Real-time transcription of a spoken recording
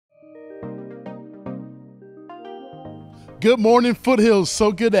Good morning, Foothills.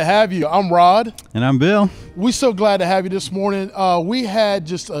 So good to have you. I'm Rod. And I'm Bill. We're so glad to have you this morning. We had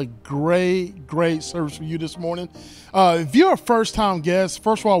just a great service for you this morning. If you're a first-time guest,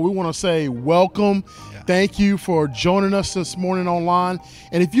 first of all, we want to say welcome. Yeah. Thank you for joining us this morning online.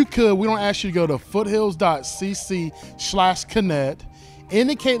 And if you could, we don't ask you to go to foothills.cc/connect.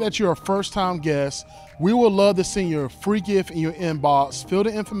 Indicate that you're a first-time guest. We would love to send you a free gift in your inbox. Fill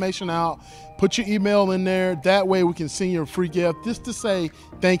the information out. Put your email in there. That way we can send you a free gift just to say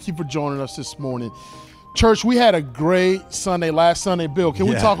thank you for joining us this morning. Church, we had a great Sunday last Sunday. Bill, can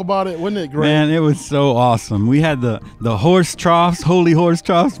we talk about it? Wasn't it great? Man, it was so awesome. We had the horse troughs, holy horse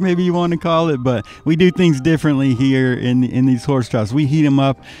troughs, maybe you want to call it, but we do things differently here in these horse troughs. We heat them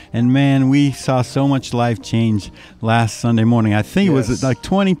up, and man, we saw so much life change last Sunday morning. I think it was like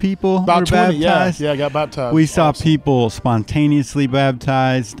 20 people about 20, baptized. Yeah, got baptized. We saw people spontaneously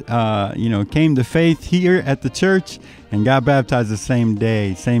baptized, came to faith here at the church and got baptized the same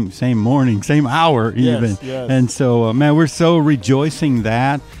day, same morning, same hour even. Yes. And so, man, we're so rejoicing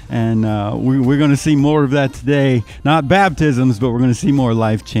that, and we're going to see more of that today. Not baptisms, but we're going to see more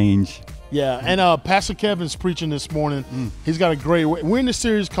life change. Yeah, and Pastor Kevin's preaching this morning. He's got a great way. We're in a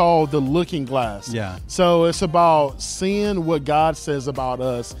series called The Looking Glass. Yeah. So it's about seeing what God says about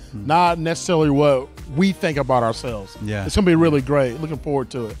us, not necessarily what we think about ourselves. Yeah. It's going to be really great. Looking forward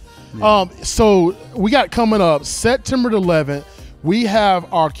to it. Yeah. So we got coming up September 11th. We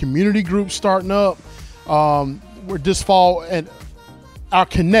have our community group starting up. We're this fall, and our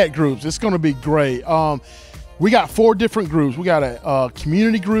connect groups. It's going to be great. We got 4 different groups. We got a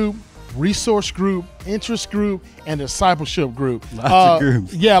community group, resource group, interest group, and discipleship group. Lots of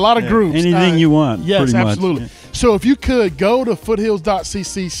groups. Yeah, a lot of groups. Anything you want. Yes, pretty absolutely. Much. So if you could go to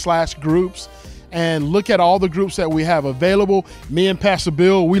foothills.cc/groups and look at all the groups that we have available. Me and Pastor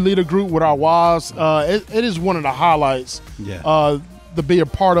Bill, we lead a group with our wives. It is one of the highlights to be a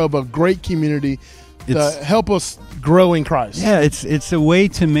part of a great community to help us grow in Christ. Yeah, it's a way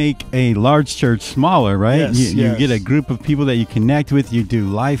to make a large church smaller, right? Yes, you get a group of people that you connect with, you do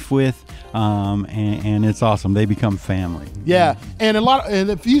life with, and it's awesome. They become family. Yeah, and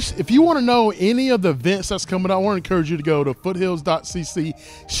if you want to know any of the events that's coming up, I want to encourage you to go to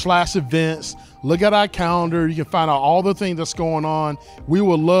foothills.cc/events. Look at our calendar. You can find out all the things that's going on. We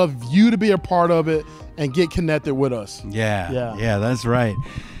would love you to be a part of it and get connected with us. Yeah, that's right.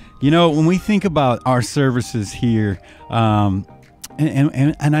 You know, when we think about our services here, and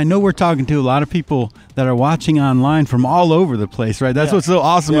I know we're talking to a lot of people that are watching online from all over the place, right? That's what's so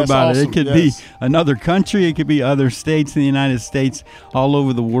awesome about it. It could be another country, it could be other states in the United States, all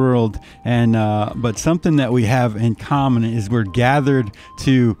over the world. And but something that we have in common is we're gathered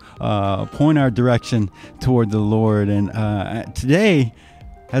to point our direction toward the Lord. And today,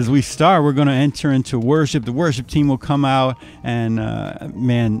 as we start, we're going to enter into worship. The worship team will come out, and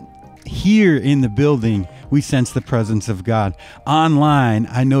here in the building, we sense the presence of God. Online,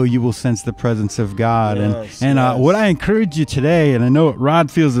 I know you will sense the presence of God. What I encourage you today, and I know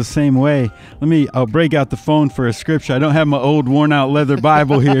Rod feels the same way. I'll break out the phone for a scripture. I don't have my old worn-out leather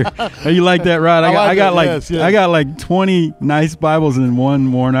Bible here. Are you like that, Rod? I got like 20 nice Bibles and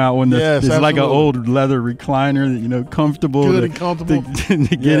one worn-out one that's like an old leather recliner that comfortable to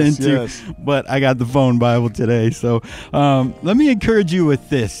get into. Yes. But I got the phone Bible today. So let me encourage you with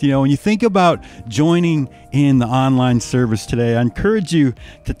this. When you think about joining in the online service today, I encourage you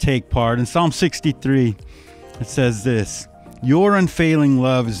to take part. In Psalm 63, it says this: "Your unfailing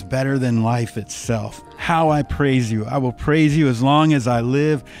love is better than life itself. How I praise you. I will praise you as long as I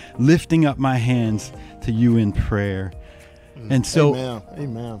live, lifting up my hands to you in prayer." And so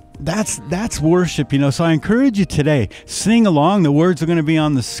Amen. That's worship, So I encourage you today, sing along. The words are going to be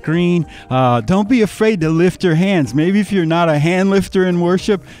on the screen. Don't be afraid to lift your hands. Maybe if you're not a hand lifter in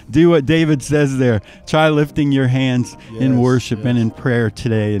worship, do what David says there. Try lifting your hands in worship and in prayer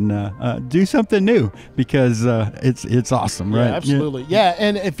today, and do something new, because it's awesome, right? Absolutely. Yeah,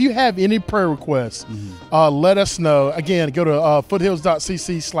 and if you have any prayer requests, let us know. Again, go to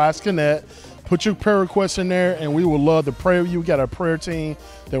foothills.cc/connect. Put your prayer requests in there, and we would love to pray with you. We got a prayer team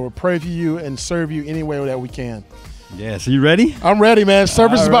that will pray for you and serve you any way that we can. Yes, are you ready? I'm ready, man.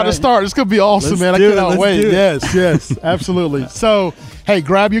 Service is about to start. It's going to be awesome, man. I cannot wait. Yes, absolutely. So, hey,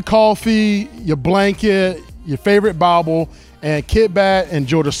 grab your coffee, your blanket, your favorite Bible, and kick back and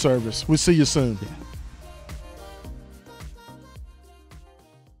enjoy the service. We'll see you soon. Yeah.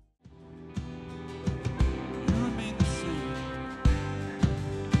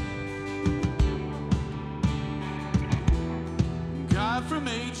 From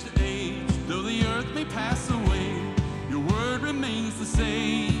age to age, though the earth may pass away, your word remains the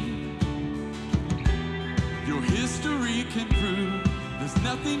same. Your history can prove there's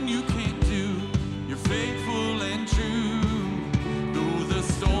nothing you can't do. You're faithful and true. Though the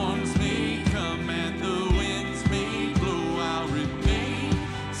storms may come and the winds may blow, I'll remain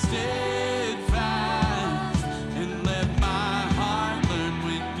steadfast and let my heart learn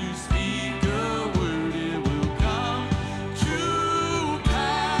when you speak a word, it will come to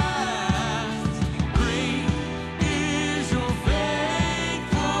pass. Great is your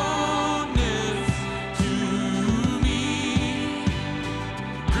faithfulness to me.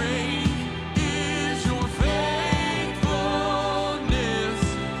 Great is your faithfulness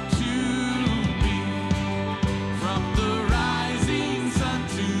to me. From the rising sun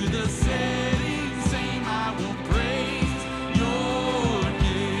to the setting same, I will praise your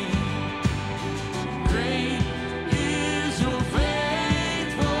name. Great is your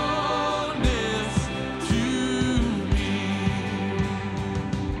faithfulness to me.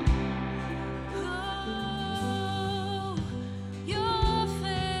 Your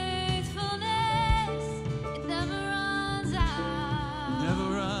faithfulness, it never runs out. Never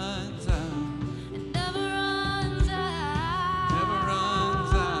runs out, It never runs out. never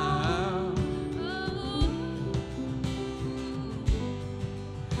runs out.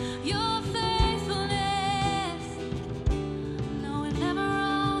 Your faithfulness, no, it never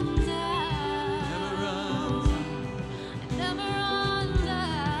runs out. Never runs out, It never runs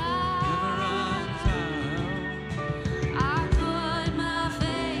out. never runs out. I put my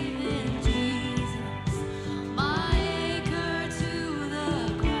faith in Jesus, my anchor to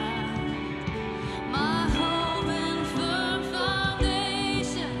the ground, my hope and firm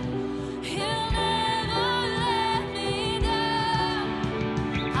foundation. He'll never let me down.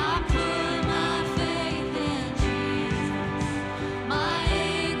 I put my faith in Jesus, my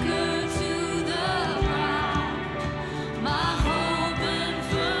anchor to the ground, my hope and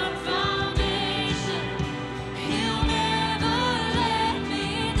firm foundation. He'll never let me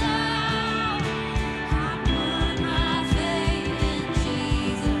down. I put my faith in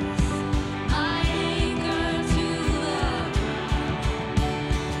Jesus, my anchor to the ground,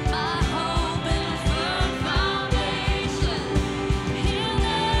 my hope and firm foundation. He'll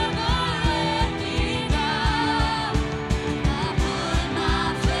never let me down. I put my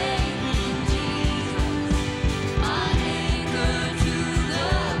faith in Jesus, my anchor to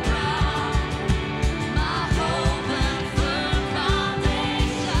the ground, my hope and firm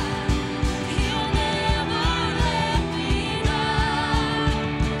foundation. He'll never let me down.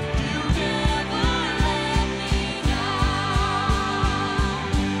 He'll never let me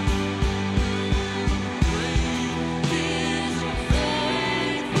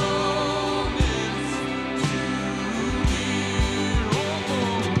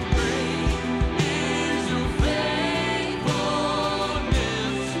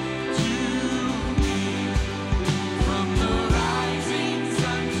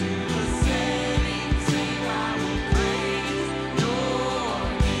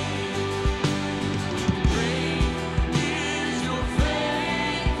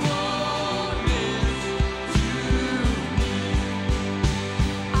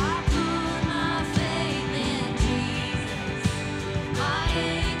I put my faith in Jesus, my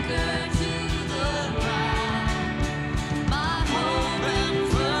anchor to the ground, my hope and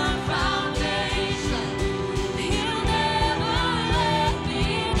firm foundation. He'll never let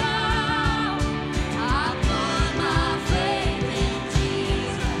me down. I put my faith in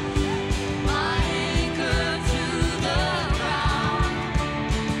Jesus, my anchor to the ground,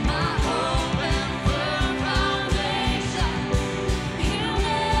 my hope and firm foundation. He'll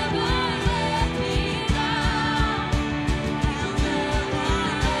never let me down. He'll never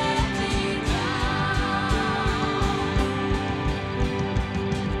let me down.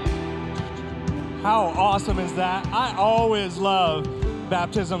 How awesome is that? I always love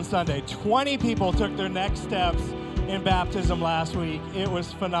Baptism Sunday. 20 people took their next steps in baptism last week. It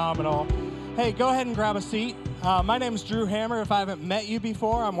was phenomenal. Hey, go ahead and grab a seat. My name's Drew Hammer. If I haven't met you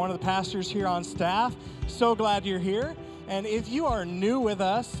before, I'm one of the pastors here on staff. So glad you're here. And if you are new with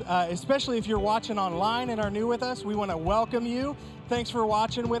us, especially if you're watching online and are new with us, we want to welcome you. Thanks for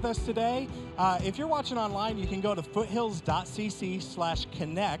watching with us today. If you're watching online, you can go to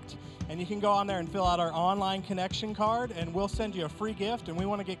foothills.cc/connect, and you can go on there and fill out our online connection card, and we'll send you a free gift, and we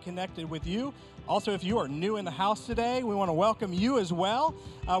want to get connected with you. Also, if you are new in the house today, we want to welcome you as well.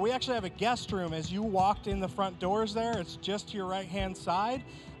 We actually have a guest room as you walked in the front doors there. It's just to your right-hand side.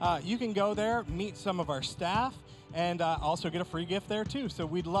 You can go there, meet some of our staff, and also get a free gift there too. So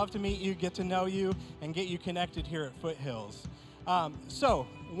we'd love to meet you, get to know you, and get you connected here at Foothills. So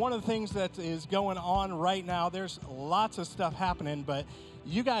one of the things that is going on right now, there's lots of stuff happening, but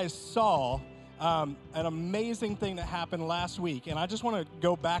you guys saw an amazing thing that happened last week, and I just want to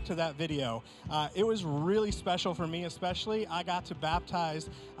go back to that video. It was really special for me, especially. I got to baptize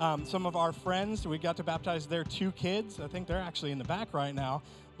some of our friends. We got to baptize their 2 kids. I think they're actually in the back right now.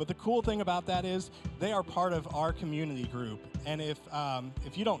 But the cool thing about that is they are part of our community group. And if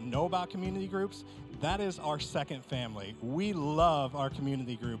you don't know about community groups, that is our second family. We love our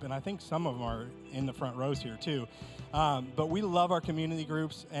community group, and I think some of them are in the front rows here too. But we love our community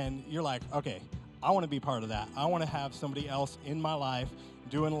groups, and you're like, okay, I want to be part of that. I want to have somebody else in my life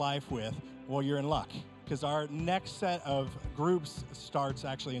doing life with. Well, you're in luck, because our next set of groups starts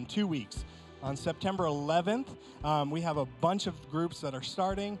actually in 2 weeks. On September 11th, we have a bunch of groups that are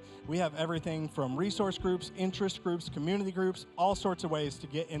starting. We have everything from resource groups, interest groups, community groups, all sorts of ways to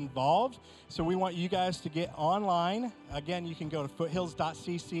get involved. So we want you guys to get online. Again, you can go to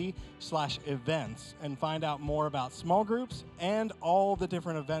foothills.cc/events and find out more about small groups and all the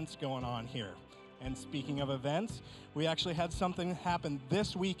different events going on here. And speaking of events, we actually had something happen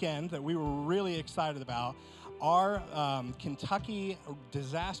this weekend that we were really excited about. Our Kentucky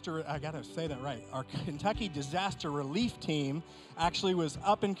disaster, I gotta say that right, our Kentucky disaster relief team actually was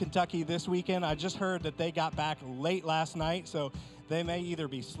up in Kentucky this weekend. I just heard that they got back late last night, so they may either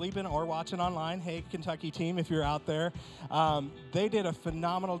be sleeping or watching online. Hey, Kentucky team, if you're out there. They did a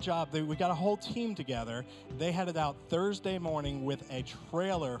phenomenal job. We got a whole team together. They headed out Thursday morning with a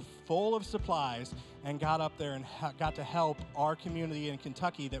trailer full of supplies and got up there and got to help our community in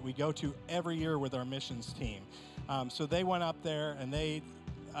Kentucky that we go to every year with our missions team. So they went up there and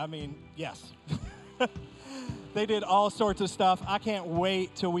yes. They did all sorts of stuff. I can't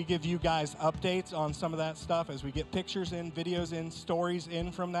wait till we give you guys updates on some of that stuff as we get pictures in, videos in, stories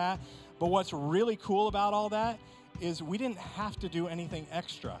in from that. But what's really cool about all that is we didn't have to do anything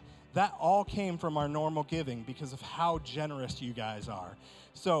extra. That all came from our normal giving because of how generous you guys are.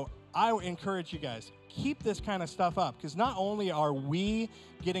 So I encourage you guys, keep this kind of stuff up, because not only are we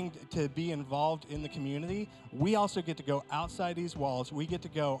getting to be involved in the community, we also get to go outside these walls. We get to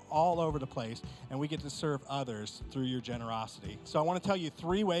go all over the place, and we get to serve others through your generosity. So I want to tell you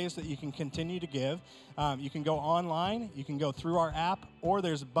 3 ways that you can continue to give. You can go online, you can go through our app, or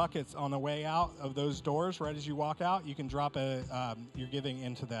there's buckets on the way out of those doors right as you walk out. You can drop your giving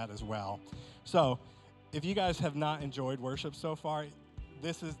into that as well. So if you guys have not enjoyed worship so far,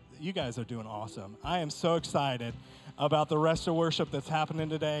 you guys are doing awesome. I am so excited about the rest of worship that's happening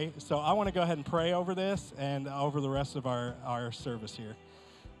today. So I want to go ahead and pray over this and over the rest of our service here.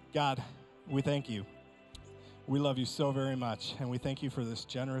 God, we thank you. We love you so very much, and we thank you for this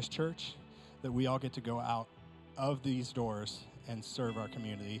generous church that we all get to go out of these doors and serve our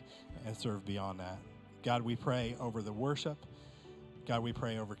community and serve beyond that. God, we pray over the worship. God, we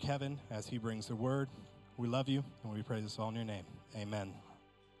pray over Kevin as he brings the word. We love you, and we pray this all in your name. Amen.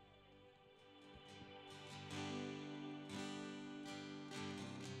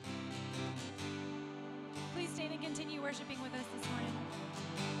 Please stand and continue worshiping with us this morning.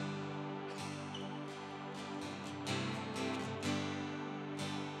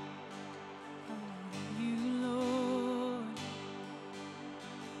 You, Lord,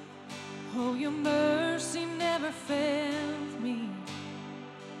 oh, your mercy never failed me.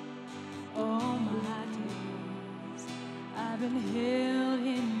 All my days I've been held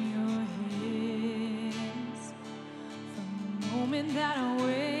in your hands. From the moment that I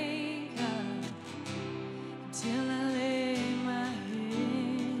wake up till I lay my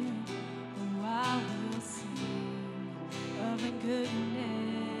head, oh, I will sing of the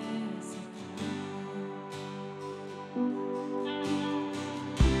goodness of God.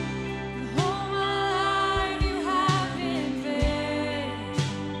 All my life you have been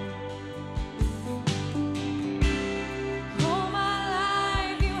faithful. All my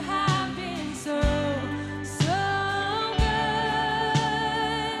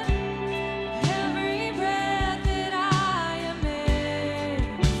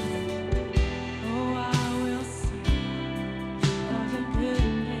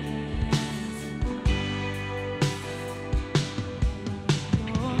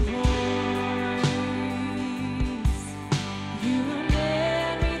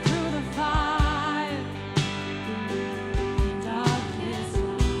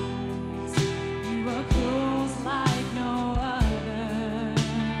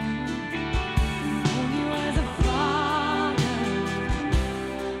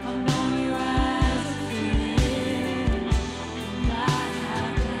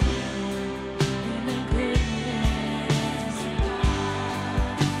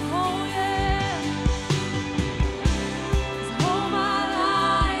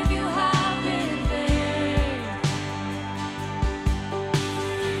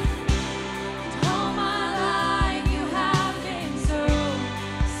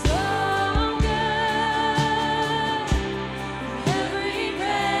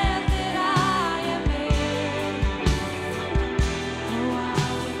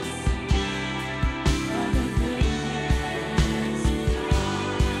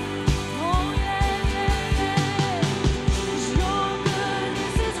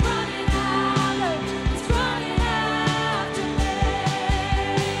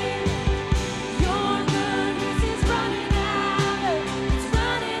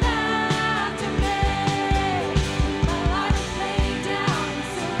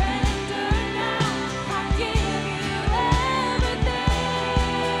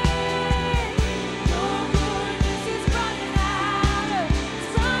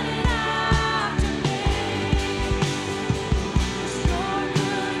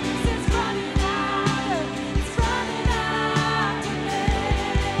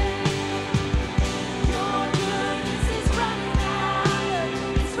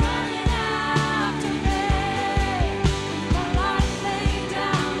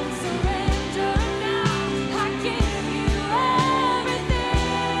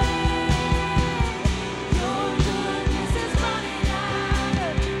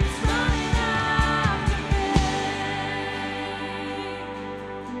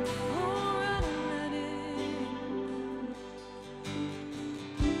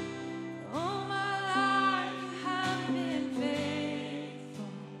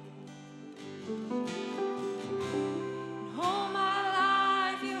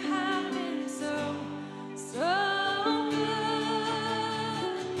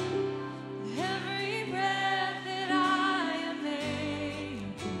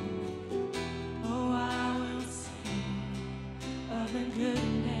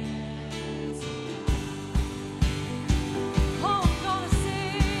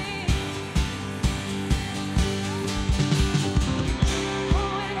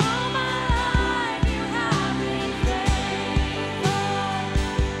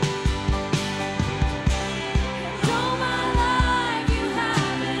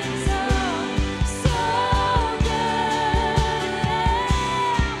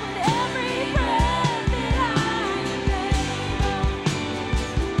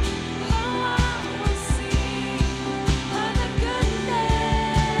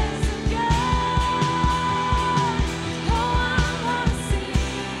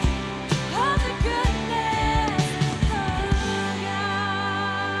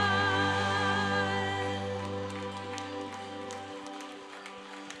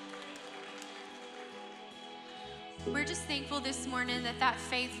We're just thankful this morning that that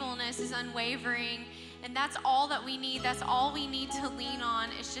faithfulness is unwavering, and that's all that we need. That's all we need to lean on.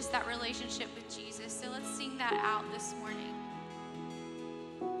 It's just that relationship with Jesus. So let's sing that out this morning.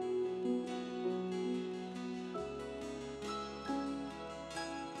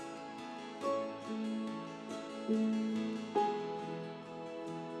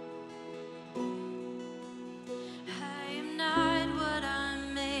 I am not what I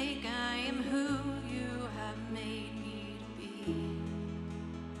make, I am who you have made me to be.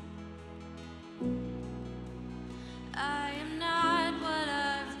 I am not what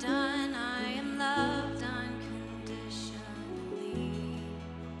I've done, I am loved unconditionally.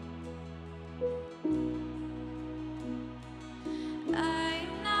 I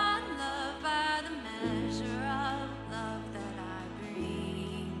am not loved by the measure of love that I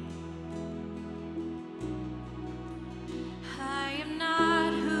bring. I am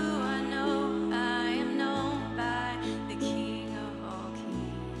not who I know, I am known by the King of all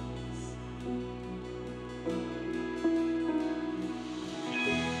kings.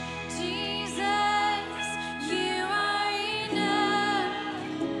 Jesus, you are enough.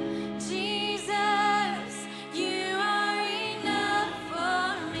 Jesus, you are enough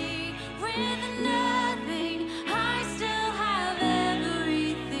for me. With nothing, I still have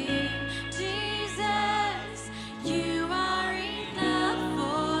everything. Jesus, you are enough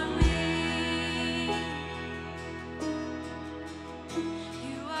for me.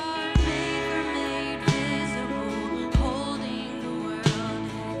 You are made visible, holding the world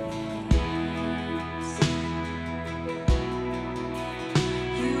in hands.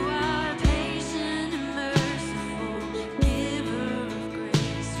 You are patient and merciful, giver of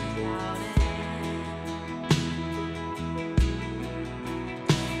grace without end.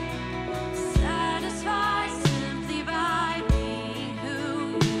 Satisfied simply by being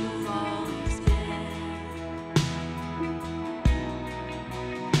who you've always been.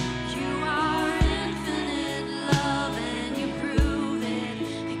 You are infinite love and you prove it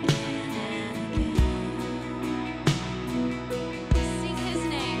again and again. Sing his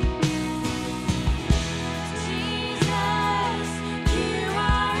name. Jesus, you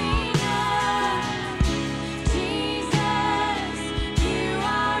are enough. Jesus, you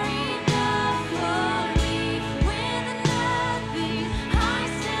are enough for me. With nothing, I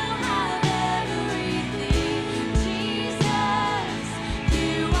still have everything. Jesus,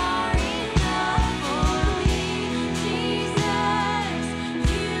 you are enough for me. Jesus,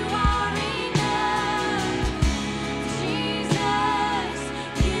 you are enough. Jesus,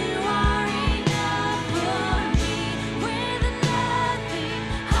 you are enough for me. With nothing,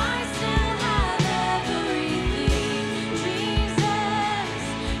 I still have everything. Jesus,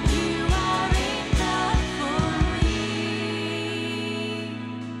 you are enough for me.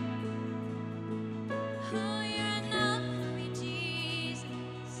 Oh, you're enough for me,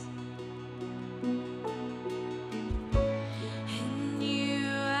 Jesus. In you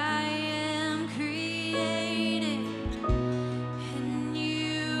I am created. In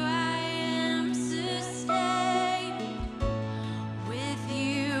you I am sustained. With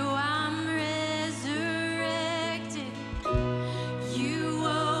you I'm resurrected. You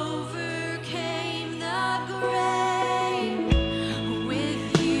overcame the grave.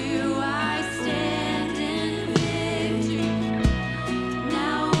 With you I stand in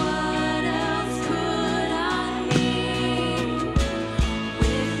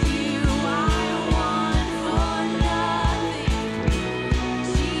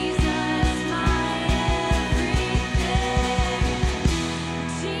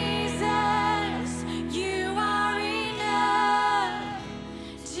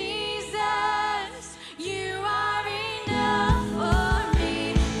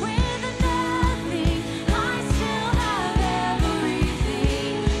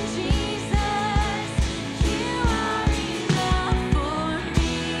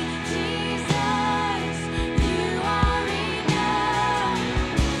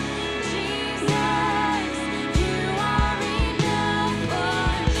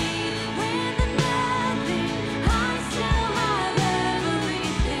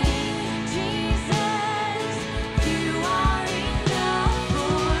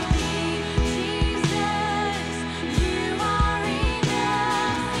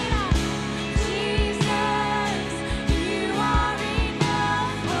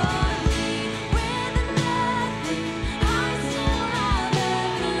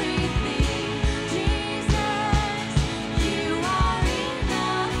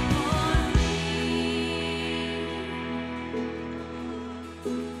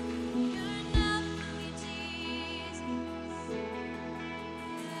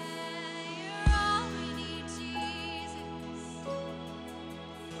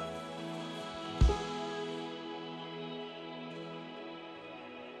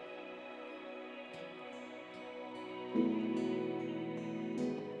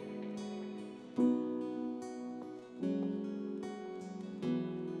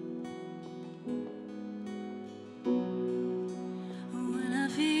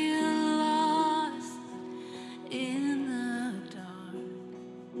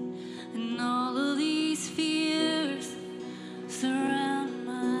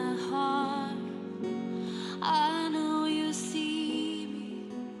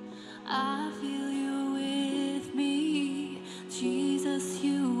Jesus,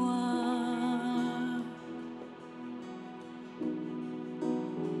 you are.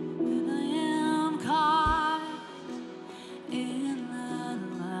 When I am caught in the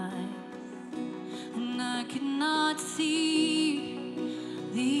light and I cannot see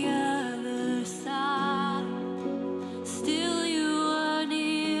the other side, still you are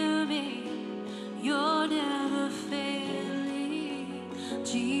near me. You're never failing.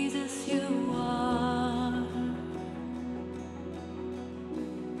 Jesus, you are.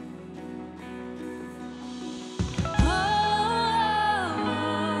 Oh,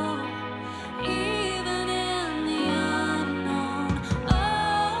 even in the unknown. Oh,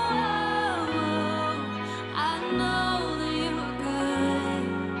 I know that you are good.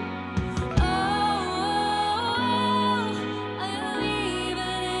 Oh,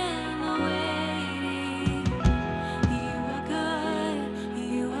 even in the waiting, you are good.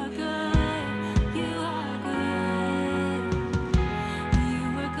 You are good. You are good. You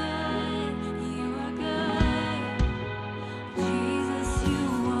are good. You are good. Jesus,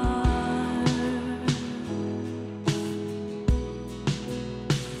 you are.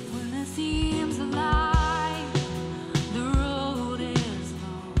 When it seems like the road is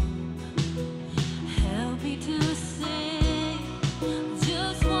long, help me to sing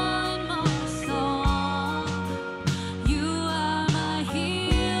just one more song. You are my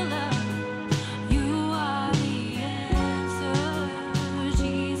healer. You are the answer.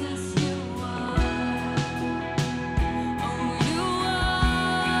 Jesus, you are. Oh, you are.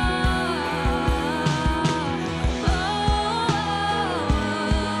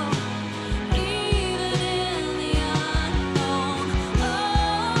 Even in the unknown,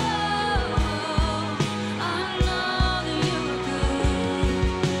 I know that you are good.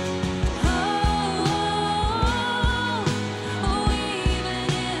 Even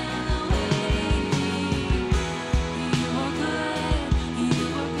in the waiting, you are good. You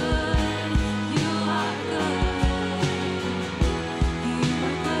are good. You are good. You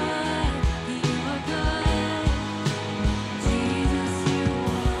are good. You are good. Jesus, you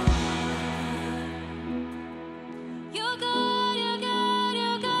are. You're good, you're good,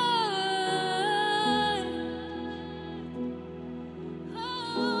 you're good.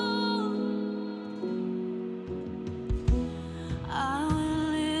 I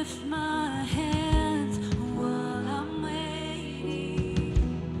will lift my hands while I'm waiting.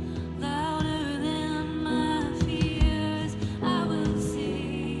 Louder than my fears, I will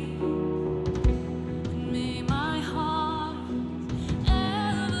sing. May my heart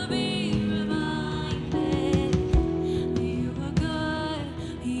ever be reminded that you are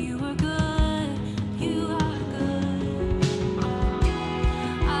good, you are good, you are good.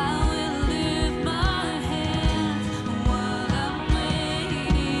 I will lift my hands while I'm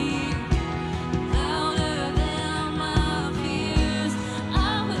waiting. Louder than my fears,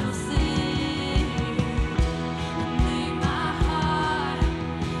 I will sing. May my heart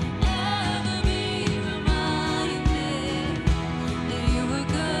ever be reminded that you are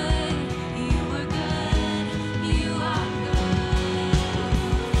good, you are good, you are good.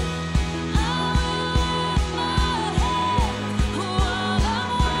 I will lift my hands while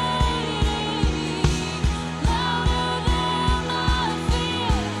I'm waiting. Louder than my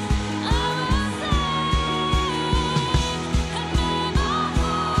fears, I will sing. And may my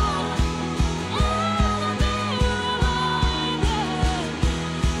heart ever be reminded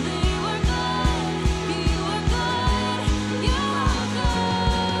that you are good, you are good, you are good.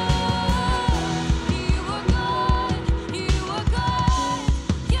 You are good, you are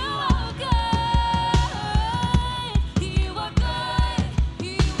good, you are good. You are good,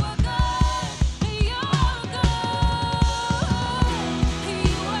 you are good, you are good.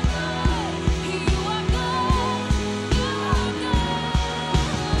 You are good, you are good, you are good.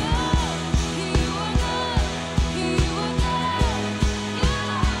 You are good, you are good, you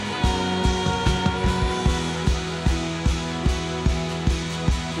are good.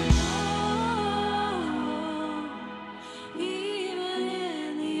 Even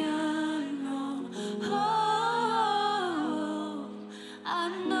in the unknown, I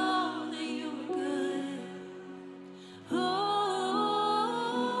know that you are good.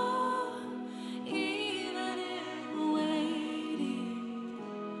 Even in the waiting,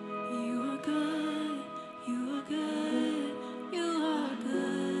 you are good, you are good, you are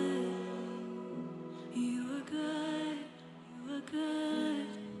good. You are good, you are good.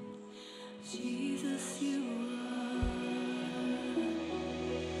 Jesus, you are.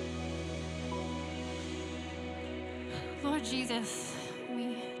 Lord Jesus,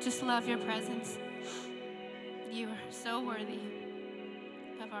 we just love your presence. You are so worthy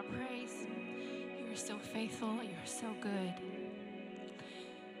of our praise. You are so faithful. You are so good.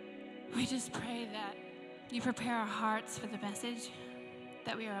 We just pray that you prepare our hearts for the message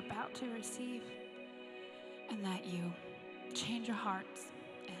that we are about to receive, and that you change our hearts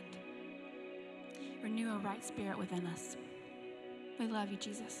and renew a right spirit within us. We love you,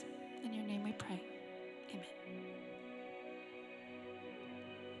 Jesus. In your name we pray. Amen.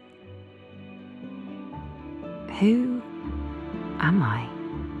 Who am I?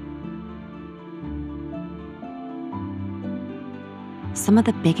 Some of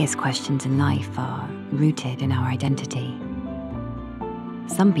the biggest questions in life are rooted in our identity.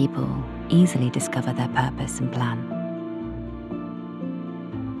 Some people easily discover their purpose and plan,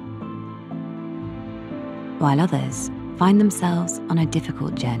 while others find themselves on a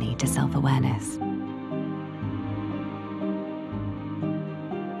difficult journey to self-awareness.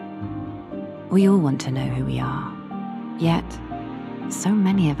 We all want to know who we are, yet so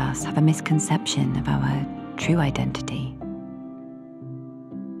many of us have a misconception of our true identity,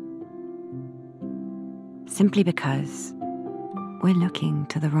 simply because we're looking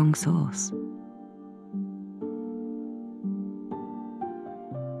to the wrong source.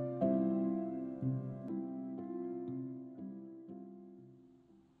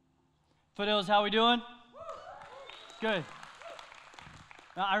 Foothills, how we doing? Good.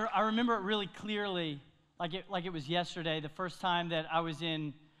 Now, I remember it really clearly, like it was yesterday, the first time that I was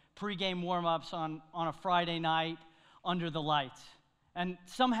in pregame warm-ups on a Friday night under the lights. And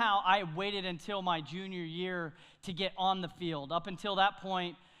somehow I waited until my junior year to get on the field. Up until that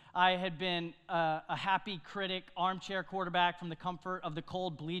point, I had been a happy critic, armchair quarterback from the comfort of the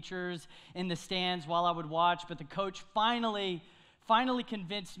cold bleachers in the stands while I would watch. But the coach finally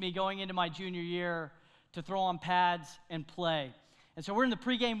convinced me going into my junior year to throw on pads and play. And so we're in the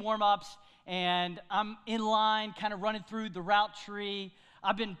pregame warm-ups, and I'm in line, kind of running through the route tree.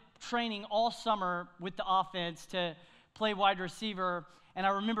 I've been training all summer with the offense to play wide receiver, and I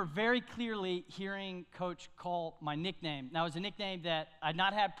remember very clearly hearing Coach call my nickname. Now, it was a nickname that I'd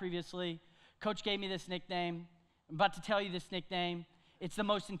not had previously. Coach gave me this nickname. I'm about to tell you this nickname. It's the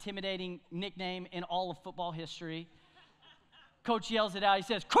most intimidating nickname in all of football history. Coach yells it out. He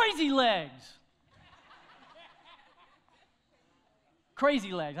says, "Crazy Legs."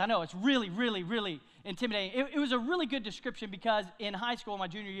 Crazy Legs. I know, it's really, really, really intimidating. It was a really good description because in high school, my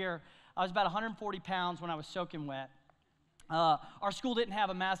junior year, I was about 140 pounds when I was soaking wet. Our school didn't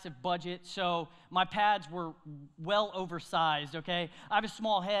have a massive budget, so my pads were well oversized, okay? I have a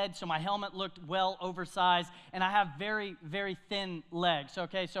small head, so my helmet looked well oversized, and I have very, very thin legs,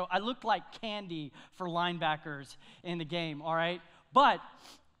 okay? So I looked like candy for linebackers in the game, all right? But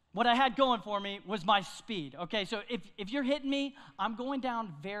what I had going for me was my speed, okay? So if you're hitting me, I'm going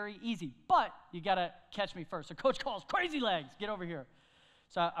down very easy, but you got to catch me first. So Coach calls, "Crazy Legs, get over here."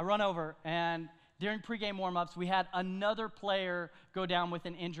 So I run over, and during pregame warm-ups, we had another player go down with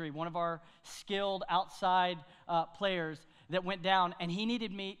an injury, one of our skilled outside players that went down, and he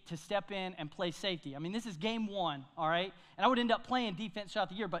needed me to step in and play safety. I mean, this is game one, all right? And I would end up playing defense throughout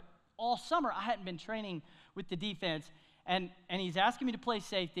the year, but all summer I hadn't been training with the defense, and he's asking me to play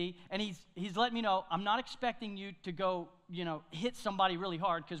safety, and he's letting me know, "I'm not expecting you to go, hit somebody really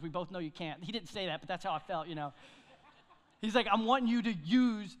hard, because we both know you can't." He didn't say that, but that's how I felt, He's like, "I'm wanting you to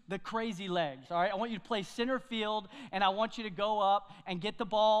use the crazy legs, all right? I want you to play center field, and I want you to go up and get the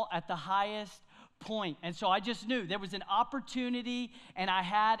ball at the highest point." And so I just knew there was an opportunity, and I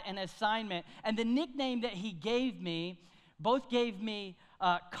had an assignment. And the nickname that he gave me both gave me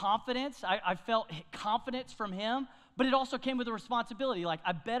confidence. I felt confidence from him, but it also came with a responsibility. Like,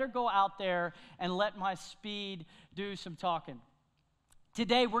 I better go out there and let my speed do some talking.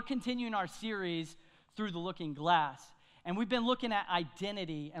 Today, we're continuing our series through the looking glass. And we've been looking at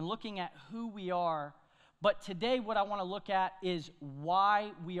identity and looking at who we are. But today what I want to look at is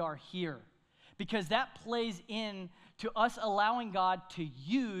why we are here. Because that plays in to us allowing God to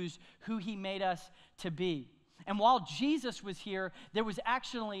use who he made us to be. And while Jesus was here, there was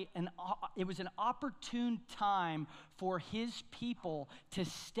actually an opportune time for his people to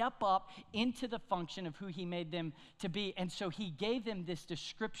step up into the function of who he made them to be. And so he gave them this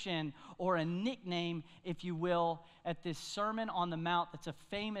description, or a nickname, if you will, at this Sermon on the Mount. That's a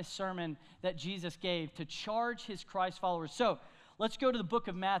famous sermon that Jesus gave to charge his Christ followers. So let's go to the book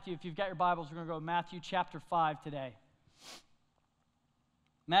of Matthew. If you've got your Bibles, we're going to go to Matthew chapter 5 today.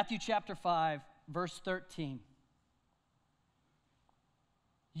 Matthew chapter 5, verse 13.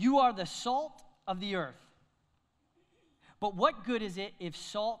 "You are the salt of the earth. But what good is it if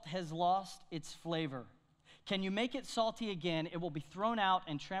salt has lost its flavor? Can you make it salty again? It will be thrown out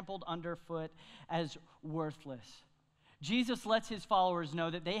and trampled underfoot as worthless." Jesus lets his followers know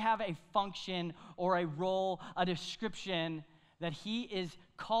that they have a function or a role, a description that he is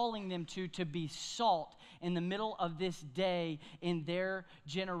calling them to be salt in the middle of this day in their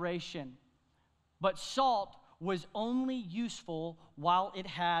generation. But salt was only useful while it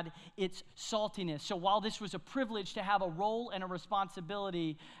had its saltiness. So while this was a privilege to have a role and a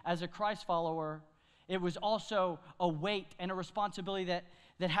responsibility as a Christ follower, it was also a weight and a responsibility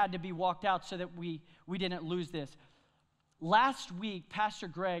that had to be walked out so that we didn't lose this. Last week, Pastor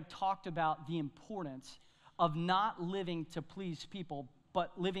Greg talked about the importance of not living to please people,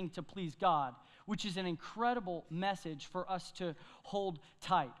 but living to please God, which is an incredible message for us to hold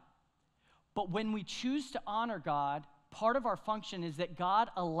tight. But when we choose to honor God, part of our function is that God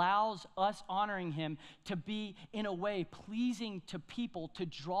allows us honoring him to be, in a way, pleasing to people, to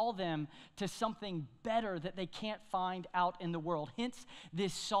draw them to something better that they can't find out in the world. Hence,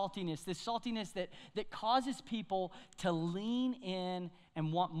 this saltiness that causes people to lean in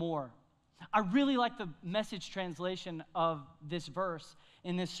and want more. I really like the Message translation of this verse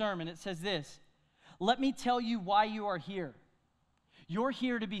in this sermon. It says this: "Let me tell you why you are here. You're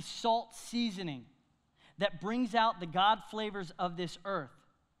here to be salt seasoning that brings out the God flavors of this earth.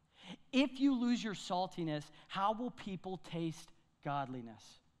 If you lose your saltiness, how will people taste godliness?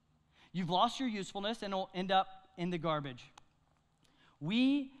 You've lost your usefulness and it'll end up in the garbage."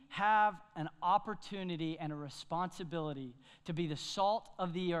 We have an opportunity and a responsibility to be the salt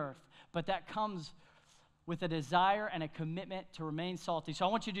of the earth, but that comes with a desire and a commitment to remain salty. So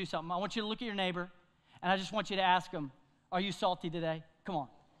I want you to do something. I want you to look at your neighbor, and I just want you to ask him, are you salty today? Come on,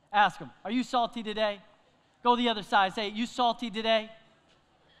 ask him, are you salty today? Go to the other side, say, you salty today?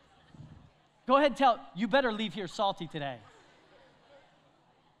 Go ahead and tell, you better leave here salty today.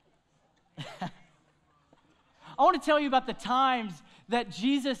 I want to tell you about the times that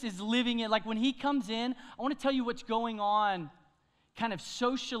Jesus is living in. Like when he comes in, I want to tell you what's going on kind of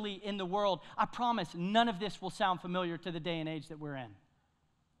socially in the world. I promise none of this will sound familiar to the day and age that we're in.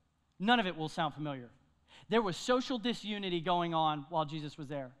 None of it will sound familiar. There was social disunity going on while Jesus was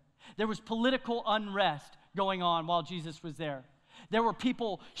there. There was political unrest going on while Jesus was there. There were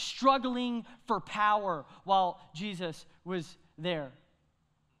people struggling for power while Jesus was there.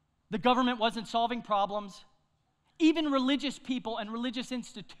 The government wasn't solving problems. Even religious people and religious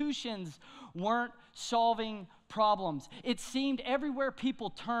institutions weren't solving problems. It seemed everywhere people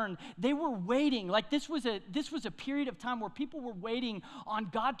turned, they were waiting. Like this was a period of time where people were waiting on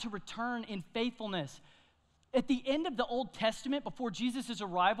God to return in faithfulness. At the end of the Old Testament, before Jesus'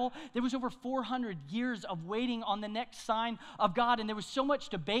 arrival, there was over 400 years of waiting on the next sign of God, and there was so much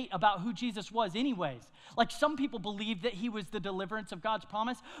debate about who Jesus was anyways. Like some people believed that he was the deliverance of God's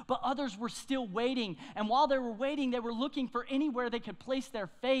promise, but others were still waiting. And while they were waiting, they were looking for anywhere they could place their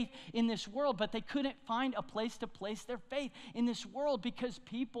faith in this world, but they couldn't find a place to place their faith in this world because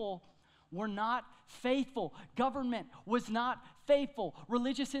people were not faithful. Government was not faithful.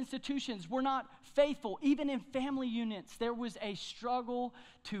 Religious institutions were not faithful. Even in family units, there was a struggle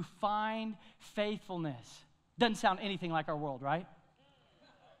to find faithfulness. Doesn't sound anything like our world, right?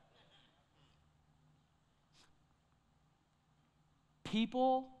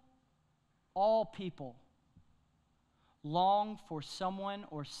 People, all people, long for someone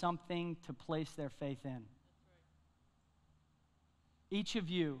or something to place their faith in. Each of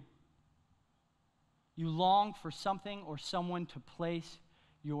you long for something or someone to place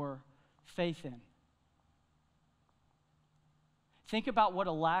your faith in. Think about what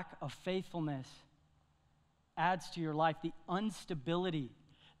a lack of faithfulness adds to your life, the instability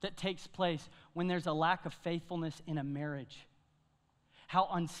that takes place when there's a lack of faithfulness in a marriage, how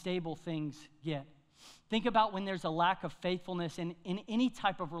unstable things get. Think about when there's a lack of faithfulness in any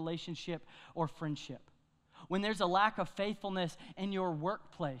type of relationship or friendship. When there's a lack of faithfulness in your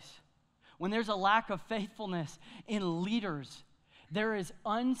workplace. When there's a lack of faithfulness in leaders, there is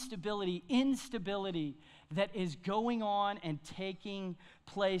instability that is going on and taking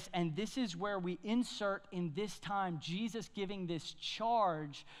place. And this is where we insert in this time Jesus giving this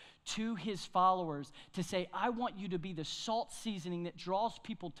charge to his followers to say, I want you to be the salt seasoning that draws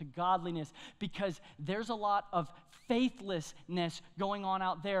people to godliness, because there's a lot of faithlessness going on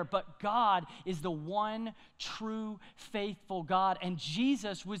out there, but God is the one true faithful God, and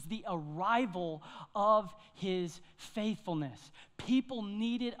Jesus was the arrival of his faithfulness. People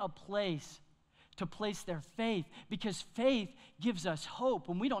needed a place to place their faith, because faith gives us hope.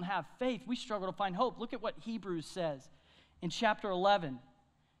 When we don't have faith, we struggle to find hope. Look at what Hebrews says in chapter 11.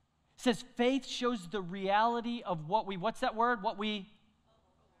 It says, faith shows the reality of what we, what's that word?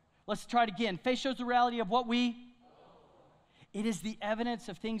 Let's try it again. Faith shows the reality of what we, it is the evidence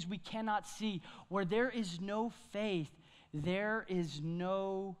of things we cannot see. Where there is no faith, there is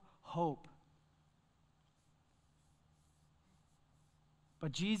no hope.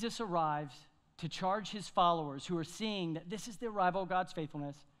 But Jesus arrives to charge his followers who are seeing that this is the arrival of God's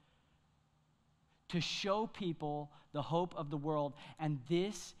faithfulness, to show people the hope of the world. And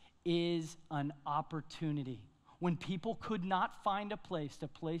this is an opportunity. When people could not find a place to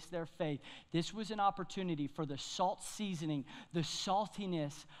place their faith, this was an opportunity for the salt seasoning, the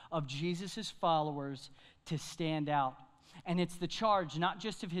saltiness of Jesus' followers to stand out. And it's the charge, not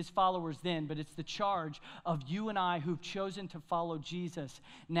just of his followers then, but it's the charge of you and I who've chosen to follow Jesus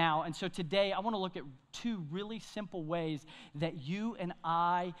now. And so today, I want to look at two really simple ways that you and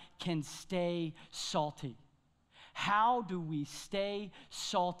I can stay salty. How do we stay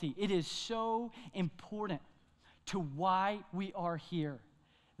salty? It is so important to why we are here,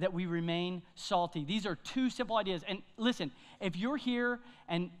 that we remain salty. These are two simple ideas. And listen, if you're here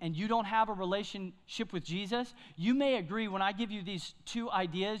and you don't have a relationship with Jesus, you may agree when I give you these two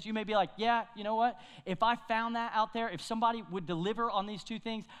ideas, you may be like, yeah, you know what? If I found that out there, if somebody would deliver on these two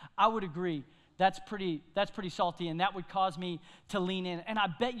things, I would agree. That's pretty salty, and that would cause me to lean in. And I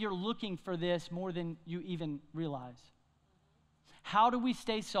bet you're looking for this more than you even realize. How do we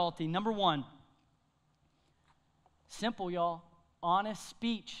stay salty? Number one, simple, y'all. Honest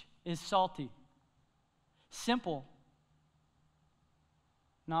speech is salty. Simple,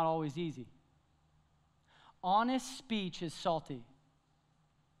 not always easy. Honest speech is salty.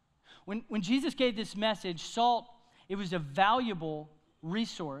 When Jesus gave this message, salt, it was a valuable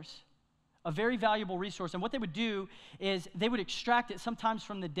resource, a very valuable resource. And what they would do is they would extract it sometimes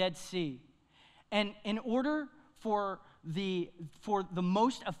from the Dead Sea. And in order for the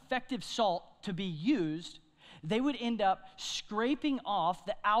most effective salt to be used, they would end up scraping off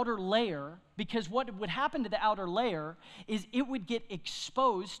the outer layer, because what would happen to the outer layer is it would get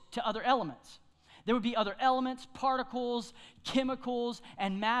exposed to other elements. There would be other elements, particles, chemicals,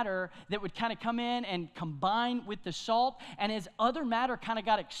 and matter that would kind of come in and combine with the salt. And as other matter kind of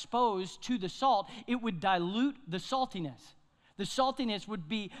got exposed to the salt, it would dilute the saltiness. The saltiness would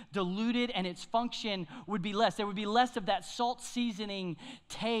be diluted and its function would be less. There would be less of that salt seasoning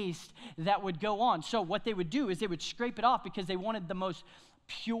taste that would go on. So what they would do is they would scrape it off because they wanted the most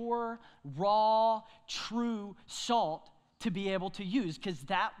pure, raw, true salt to be able to use, because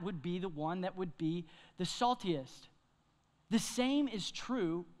that would be the one that would be the saltiest. The same is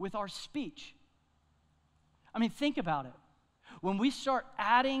true with our speech. I mean, think about it. When we start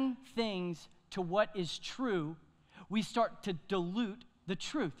adding things to what is true, we start to dilute the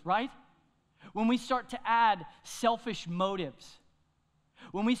truth, right? When we start to add selfish motives,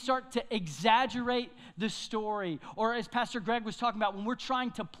 when we start to exaggerate the story, or as Pastor Greg was talking about, when we're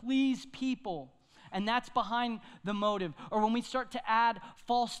trying to please people, and that's behind the motive, or when we start to add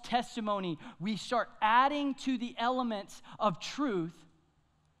false testimony, we start adding to the elements of truth,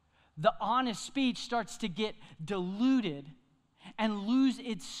 the honest speech starts to get diluted and lose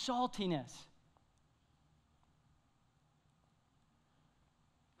its saltiness.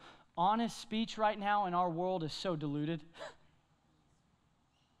 Honest speech right now in our world is so diluted.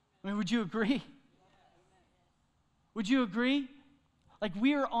 I mean, would you agree? Would you agree? Like,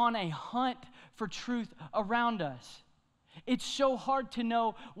 we are on a hunt for truth around us. It's so hard to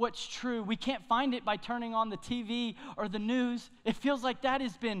know what's true. We can't find it by turning on the TV or the news. It feels like that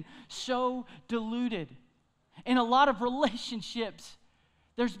has been so diluted. In a lot of relationships,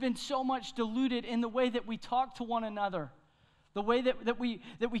 there's been so much diluted in the way that we talk to one another. The way that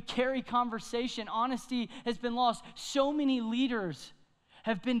we carry conversation. Honesty has been lost. So many leaders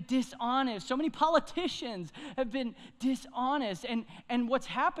have been dishonest. So many politicians have been dishonest. And what's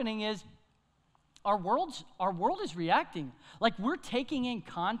happening is our world is reacting. Like, we're taking in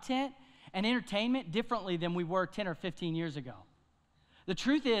content and entertainment differently than we were 10 or 15 years ago. The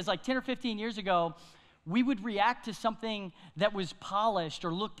truth is, like 10 or 15 years ago, we would react to something that was polished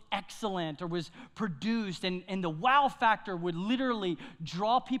or looked excellent or was produced, and the wow factor would literally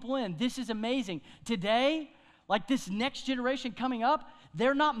draw people in. This is amazing. Today, like this next generation coming up,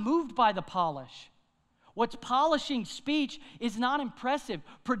 they're not moved by the polish. What's polishing speech is not impressive.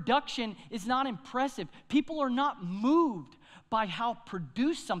 Production is not impressive. People are not moved by how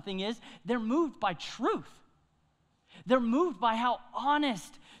produced something is. They're moved by truth. They're moved by how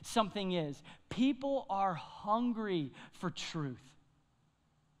honest something is. People are hungry for truth.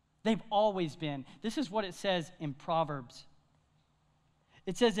 They've always been. This is what it says in Proverbs.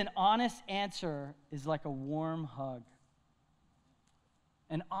 It says, an honest answer is like a warm hug.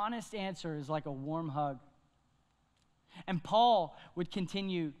 An honest answer is like a warm hug. And Paul would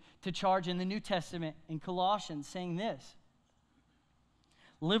continue to charge in the New Testament in Colossians, saying this: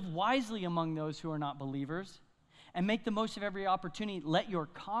 live wisely among those who are not believers, and make the most of every opportunity. Let your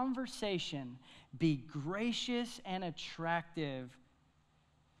conversation be gracious and attractive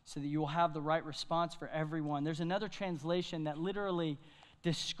so that you will have the right response for everyone. There's another translation that literally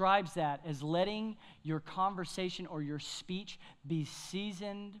describes that as letting your conversation or your speech be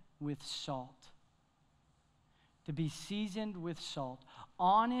seasoned with salt. To be seasoned with salt.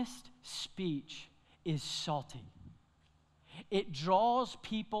 Honest speech is salty. It draws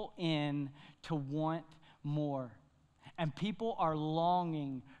people in to want more. And people are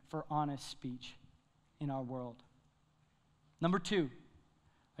longing for honest speech in our world. Number 2,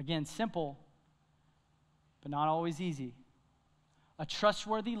 again, simple, but not always easy. A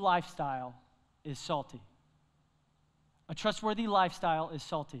trustworthy lifestyle is salty. A trustworthy lifestyle is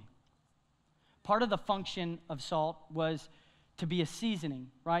salty. Part of the function of salt was to be a seasoning,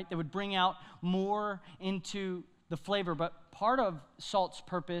 right? That would bring out more into the flavor. But part of salt's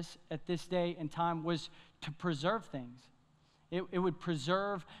purpose at this day and time was to preserve things. It would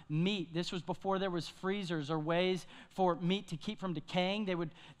preserve meat. This was before there was freezers or ways for meat to keep from decaying. They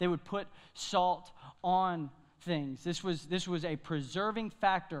would put salt on things. This was a preserving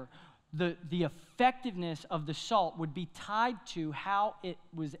factor. The effectiveness of the salt would be tied to how it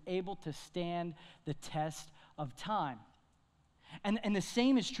was able to stand the test of time. And the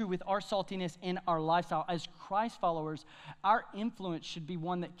same is true with our saltiness in our lifestyle. As Christ followers, our influence should be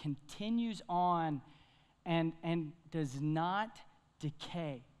one that continues on and does not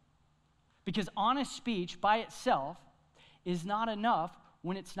decay. Because honest speech by itself is not enough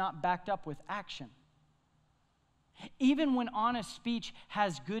when it's not backed up with action. Even when honest speech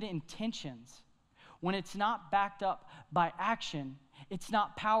has good intentions, when it's not backed up by action, it's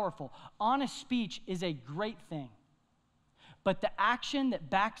not powerful. Honest speech is a great thing. But the action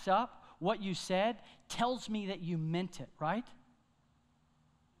that backs up what you said tells me that you meant it, right?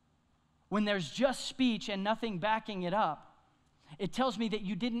 When there's just speech and nothing backing it up, it tells me that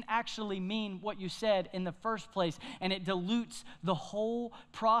you didn't actually mean what you said in the first place, and it dilutes the whole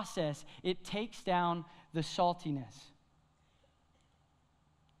process. It takes down the saltiness.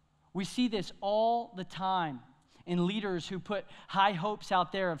 We see this all the time in leaders who put high hopes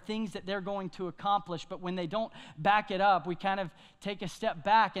out there of things that they're going to accomplish, but when they don't back it up, we kind of take a step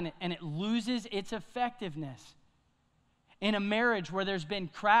back and it loses its effectiveness. In a marriage where there's been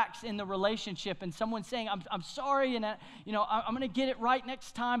cracks in the relationship and someone's saying, I'm sorry, and I'm going to get it right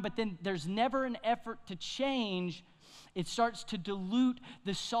next time, but then there's never an effort to change, it starts to dilute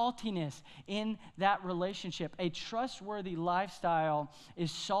the saltiness in that relationship. A trustworthy lifestyle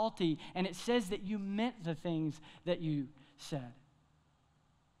is salty, and it says that you meant the things that you said.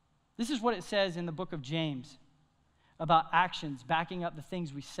 This is what it says in the book of James about actions backing up the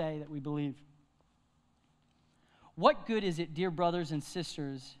things we say that we believe. What good is it, dear brothers and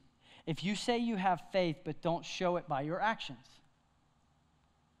sisters, if you say you have faith but don't show it by your actions?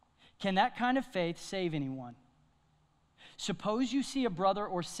 Can that kind of faith save anyone? Suppose you see a brother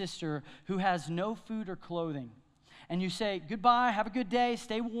or sister who has no food or clothing, and you say, goodbye, have a good day,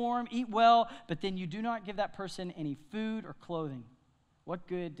 stay warm, eat well, but then you do not give that person any food or clothing. What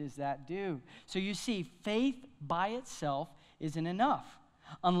good does that do? So you see, faith by itself isn't enough.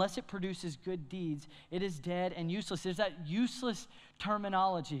 Unless it produces good deeds, it is dead and useless. There's that useless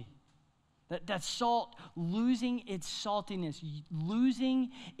terminology. That salt losing its saltiness,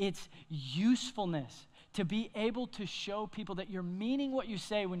 losing its usefulness to be able to show people that you're meaning what you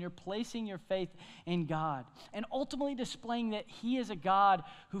say when you're placing your faith in God. And ultimately displaying that He is a God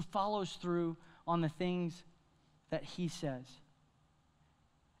who follows through on the things that He says.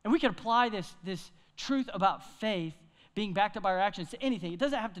 And we can apply this truth about faith being backed up by our actions to anything. It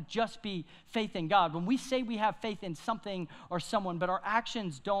doesn't have to just be faith in God. When we say we have faith in something or someone, but our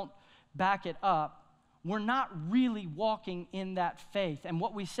actions don't back it up, we're not really walking in that faith. And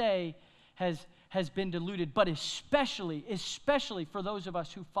what we say has been diluted, but especially for those of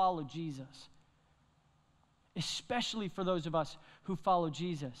us who follow Jesus. Especially for those of us who follow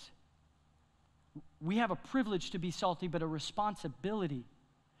Jesus. We have a privilege to be salty, but a responsibility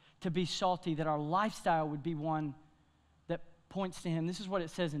to be salty, that our lifestyle would be one that points to Him. This is what it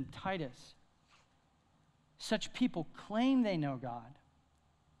says in Titus. Such people claim they know God,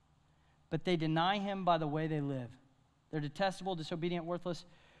 but they deny Him by the way they live. They're detestable, disobedient, worthless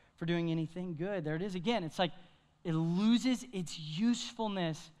for doing anything good. There it is again. It's like it loses its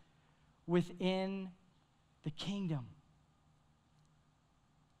usefulness within the kingdom.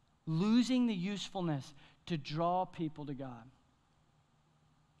 Losing the usefulness to draw people to God.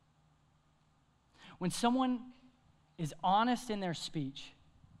 When someone is honest in their speech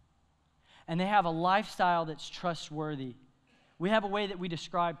and they have a lifestyle that's trustworthy, we have a way that we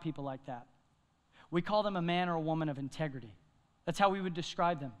describe people like that. We call them a man or a woman of integrity. That's how we would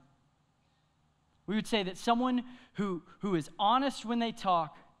describe them. We would say that someone who is honest when they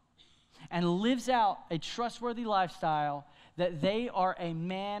talk and lives out a trustworthy lifestyle, that they are a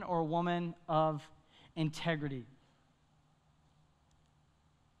man or woman of integrity.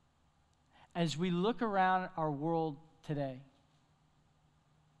 As we look around our world today,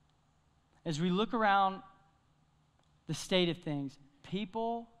 as we look around the state of things,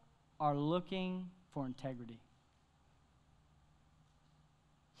 people are looking for integrity.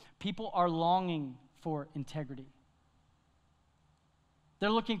 People are longing for integrity. They're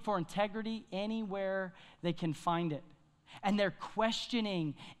looking for integrity anywhere they can find it. And they're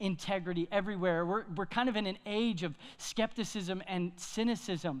questioning integrity everywhere. We're kind of in an age of skepticism and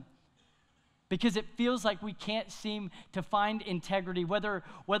cynicism, because it feels like we can't seem to find integrity, whether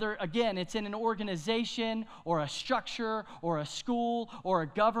again, it's in an organization or a structure or a school or a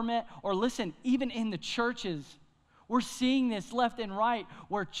government, or listen, even in the churches. We're seeing this left and right,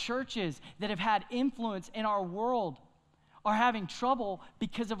 where churches that have had influence in our world are having trouble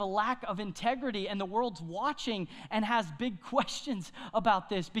because of a lack of integrity, and the world's watching and has big questions about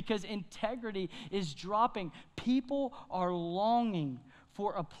this because integrity is dropping. People are longing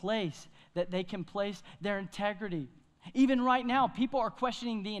for a place that they can place their integrity. Even right now, people are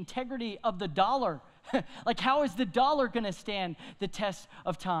questioning the integrity of the dollar. Like, how is the dollar going to stand the test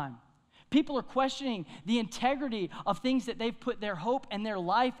of time? People are questioning the integrity of things that they've put their hope and their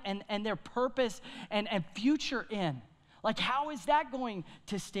life and their purpose and future in. Like, how is that going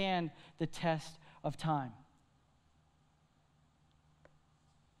to stand the test of time?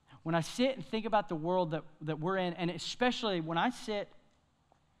 When I sit and think about the world that we're in, and especially when I sit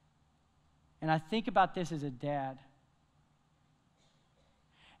and I think about this as a dad,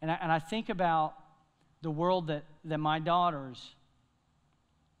 and I think about the world that my daughters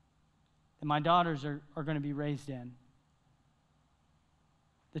are going to be raised in,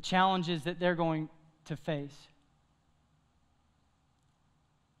 the challenges that they're going to face,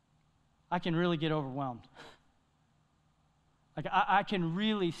 I can really get overwhelmed. Like, I can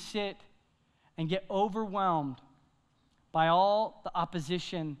really sit and get overwhelmed by all the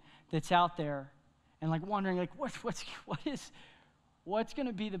opposition that's out there, and like wondering, like, what's going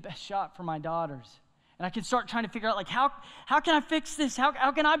to be the best shot for my daughters? And I can start trying to figure out, like, how can I fix this?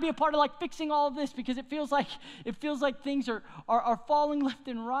 How can I be a part of, like, fixing all of this? Because it feels like things are falling left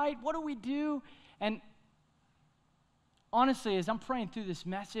and right. What do we do? And honestly, as I'm praying through this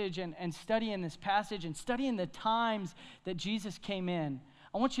message and studying this passage and studying the times that Jesus came in,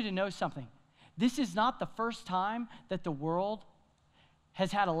 I want you to know something. This is not the first time that the world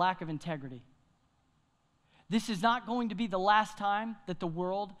has had a lack of integrity. This is not going to be the last time that the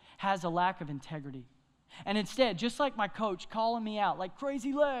world has a lack of integrity. And instead, just like my coach calling me out, like,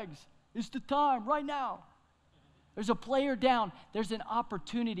 crazy legs, it's the time right now. There's a player down. There's an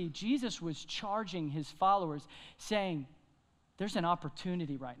opportunity. Jesus was charging his followers, saying, there's an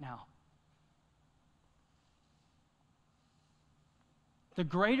opportunity right now. The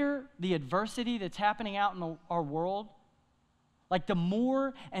greater the adversity that's happening out in our world, like the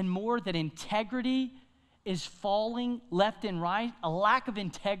more and more that integrity is falling left and right, a lack of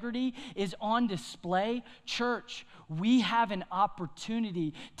integrity is on display. Church, we have an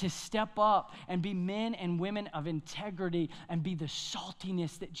opportunity to step up and be men and women of integrity and be the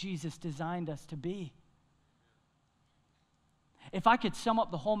saltiness that Jesus designed us to be. If I could sum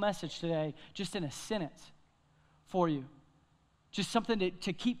up the whole message today just in a sentence for you, just something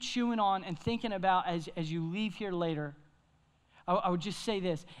to keep chewing on and thinking about as you leave here later, I would just say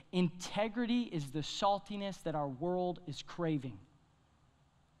this: integrity is the saltiness that our world is craving.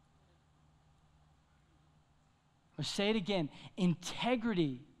 Or say it again: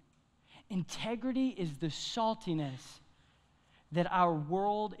 integrity is the saltiness that our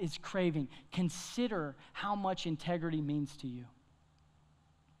world is craving. Consider how much integrity means to you.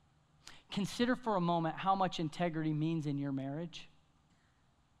 Consider for a moment how much integrity means in your marriage.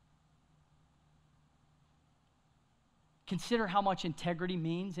 Consider how much integrity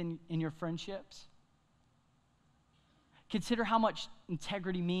means in your friendships. Consider how much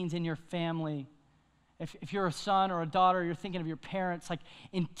integrity means in your family. If you're a son or a daughter, you're thinking of your parents, like,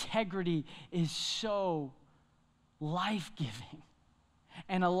 integrity is so life-giving.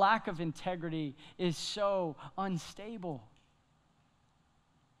 And a lack of integrity is so unstable.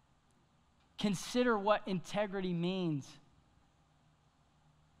 Consider what integrity means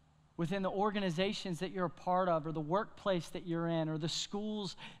within the organizations that you're a part of, or the workplace that you're in, or the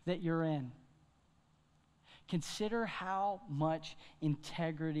schools that you're in. Consider how much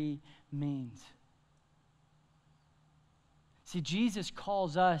integrity means. See, Jesus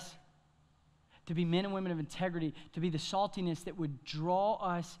calls us to be men and women of integrity, to be the saltiness that would draw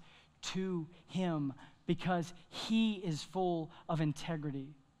us to him, because he is full of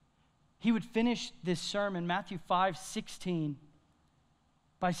integrity. he would finish this sermon, Matthew 5:16,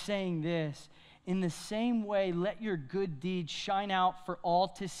 by saying this: in the same way, let your good deeds shine out for all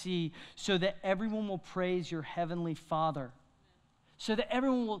to see, so that everyone will praise your heavenly Father. So that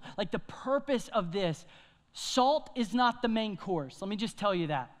everyone will, like, the purpose of this, salt is not the main course. Let me just tell you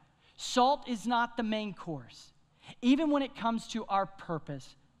that. Salt is not the main course. Even when it comes to our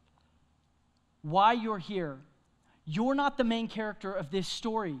purpose, why you're here, you're not the main character of this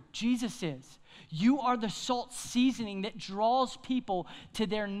story. Jesus is. You are the salt seasoning that draws people to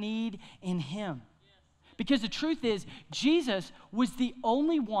their need in him. Because the truth is, Jesus was the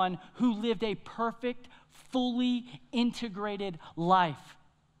only one who lived a perfect, fully integrated life.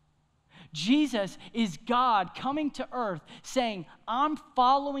 Jesus is God coming to earth saying, I'm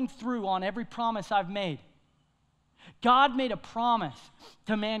following through on every promise I've made. God made a promise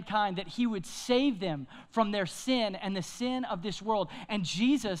to mankind that he would save them from their sin and the sin of this world. And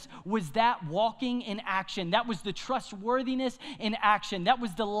Jesus was that walking in action. That was the trustworthiness in action. That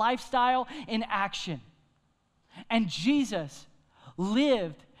was the lifestyle in action. And Jesus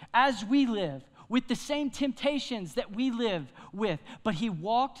lived as we live, with the same temptations that we live with, but he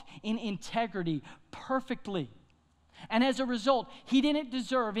walked in integrity perfectly. And as a result, he didn't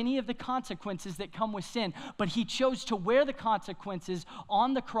deserve any of the consequences that come with sin, but he chose to wear the consequences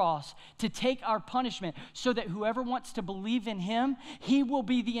on the cross to take our punishment, so that whoever wants to believe in him, he will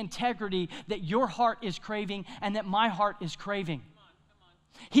be the integrity that your heart is craving and that my heart is craving.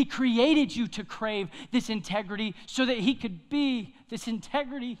 He created you to crave this integrity so that he could be this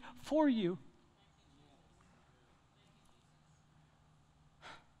integrity for you.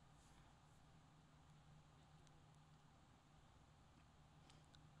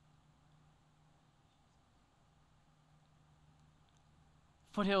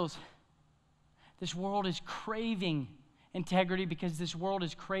 Foothills, this world is craving integrity because this world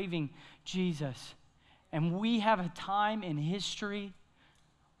is craving Jesus. And we have a time in history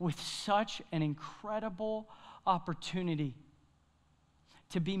with such an incredible opportunity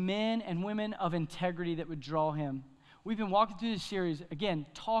to be men and women of integrity that would draw him. We've been walking through this series, again,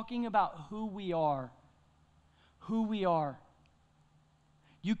 talking about who we are. Who we are.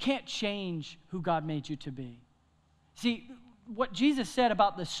 You can't change who God made you to be. See, what Jesus said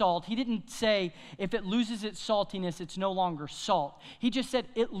about the salt, he didn't say if it loses its saltiness, it's no longer salt. He just said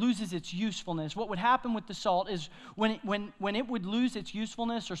it loses its usefulness. What would happen with the salt is when it would lose its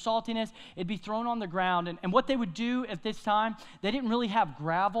usefulness or saltiness, it'd be thrown on the ground. And what they would do at this time, they didn't really have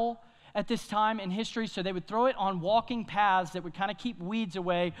gravel at this time in history, so they would throw it on walking paths that would kind of keep weeds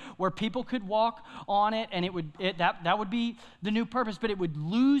away, where people could walk on it, and that would be the new purpose, but it would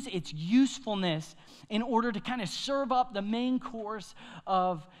lose its usefulness in order to kind of serve up the main course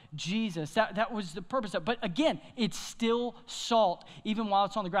of Jesus. That was the purpose of it. But again, it's still salt, even while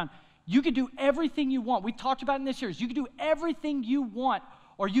it's on the ground. You could do everything you want. We talked about it in this series. You could do everything you want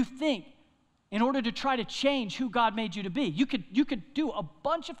or you think in order to try to change who God made you to be. You could do a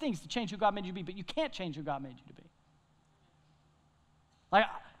bunch of things to change who God made you to be, but you can't change who God made you to be. Like,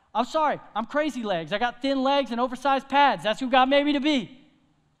 I'm sorry, I'm crazy legs. I got thin legs and oversized pads. That's who God made me to be.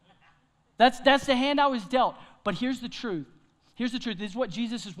 That's the hand I was dealt. But here's the truth. Here's the truth. This is what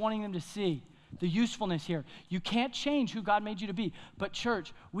Jesus is wanting them to see. The usefulness here. You can't change who God made you to be. But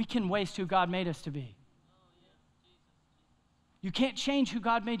church, we can waste who God made us to be. You can't change who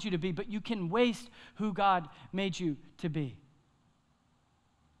God made you to be, but you can waste who God made you to be.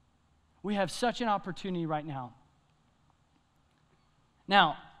 We have such an opportunity right now.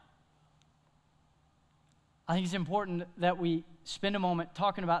 Now, I think it's important that we spend a moment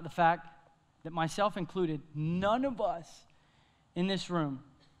talking about the fact that, myself included, none of us in this room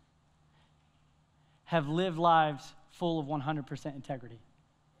have lived lives full of 100% integrity.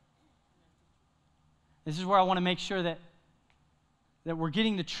 This is where I want to make sure that we're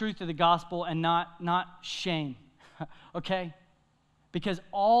getting the truth of the gospel and not shame, okay? Because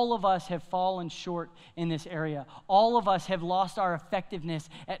all of us have fallen short in this area. All of us have lost our effectiveness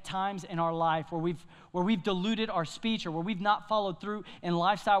at times in our life where we've diluted our speech or where we've not followed through in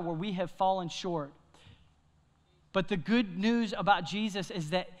lifestyle where we have fallen short. But the good news about Jesus is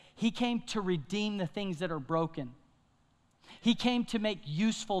that he came to redeem the things that are broken. He came to make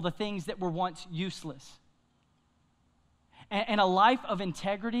useful the things that were once useless. And a life of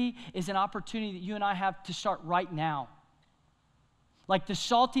integrity is an opportunity that you and I have to start right now. Like the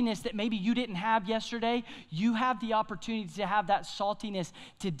saltiness that maybe you didn't have yesterday, you have the opportunity to have that saltiness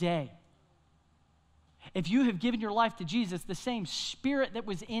today. If you have given your life to Jesus, the same spirit that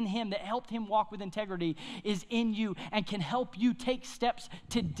was in him that helped him walk with integrity is in you and can help you take steps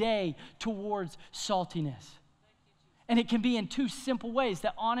today towards saltiness. And it can be in two simple ways,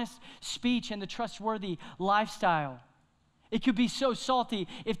 the honest speech and the trustworthy lifestyle. It could be so salty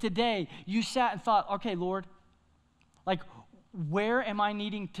if today you sat and thought, okay, Lord, like, where am I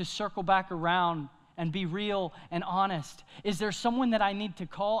needing to circle back around and be real and honest? Is there someone that I need to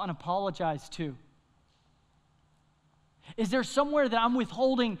call and apologize to? Is there somewhere that I'm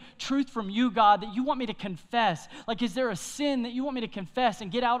withholding truth from you, God, that you want me to confess? Like, is there a sin that you want me to confess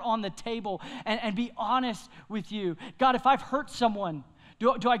and get out on the table and be honest with you? God, if I've hurt someone,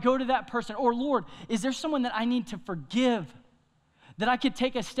 do I go to that person? Or, Lord, is there someone that I need to forgive, that I could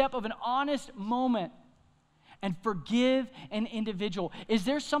take a step of an honest moment and forgive an individual? Is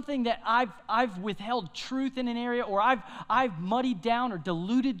there something that I've withheld truth in an area, or I've muddied down or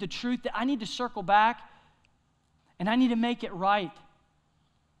diluted the truth that I need to circle back? And I need to make it right.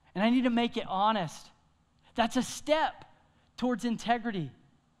 And I need to make it honest. That's a step towards integrity.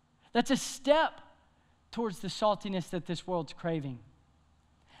 That's a step towards the saltiness that this world's craving.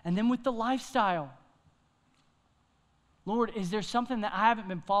 And then with the lifestyle, Lord, is there something that I haven't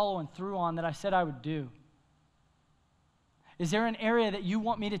been following through on that I said I would do? Is there an area that you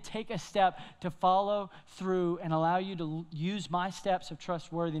want me to take a step to follow through and allow you to use my steps of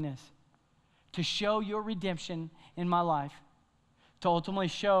trustworthiness to show your redemption in my life, to ultimately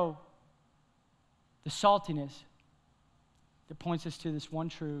show the saltiness that points us to this one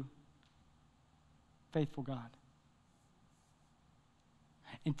true, faithful God?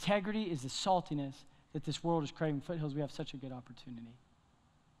 Integrity is the saltiness that this world is craving. Foothills, we have such a good opportunity.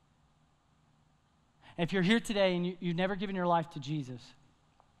 And if you're here today and you've never given your life to Jesus,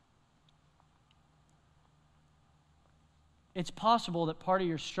 it's possible that part of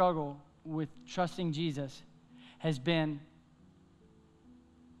your struggle with trusting Jesus has been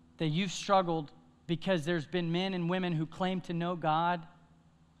that you've struggled because there's been men and women who claim to know God,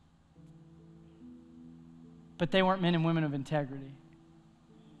 but they weren't men and women of integrity.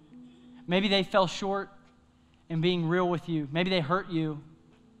 Maybe they fell short in being real with you. Maybe they hurt you.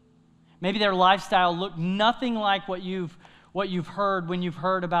 Maybe their lifestyle looked nothing like what you've heard when you've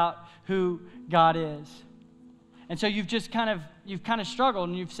heard about who God is. And so you've kind of struggled,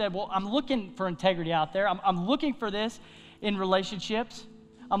 and you've said, well, I'm looking for integrity out there. I'm looking for this in relationships.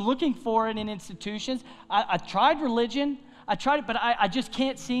 I'm looking for it in institutions. I tried religion. I tried it, but I just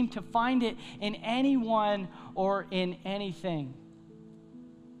can't seem to find it in anyone or in anything.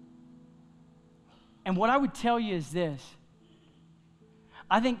 And what I would tell you is this.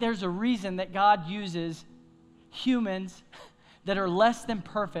 I think there's a reason that God uses humans that are less than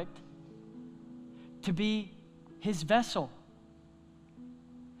perfect to be his vessel,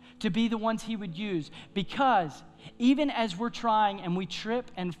 to be the ones he would use. Because even as we're trying and we trip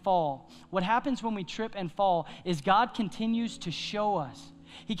and fall, what happens when we trip and fall is God continues to show us.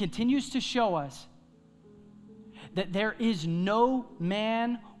 He continues to show us that there is no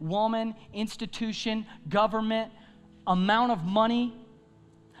man, woman, institution, government, amount of money,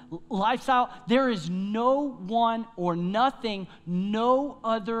 lifestyle. There is no one or nothing, no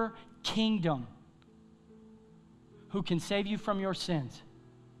other kingdom who can save you from your sins.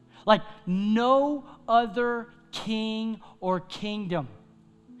 Like no other king or kingdom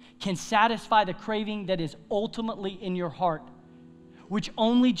can satisfy the craving that is ultimately in your heart, which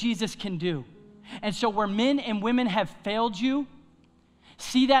only Jesus can do. And so where men and women have failed you,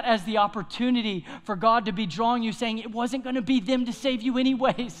 see that as the opportunity for God to be drawing you, saying it wasn't going to be them to save you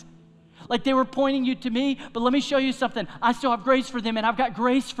anyways. Like they were pointing you to me, but let me show you something. I still have grace for them, and I've got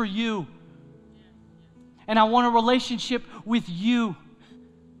grace for you. And I want a relationship with you.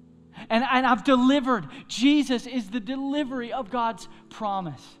 And I've delivered. Jesus is the delivery of God's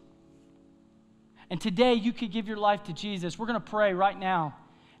promise. And today you could give your life to Jesus. We're going to pray right now.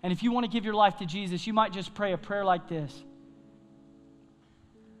 And if you want to give your life to Jesus, you might just pray a prayer like this.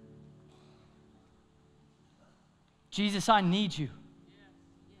 Jesus, I need you.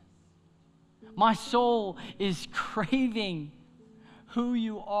 My soul is craving who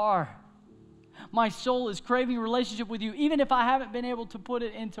you are. My soul is craving a relationship with you, even if I haven't been able to put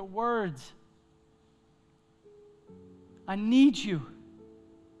it into words. I need you.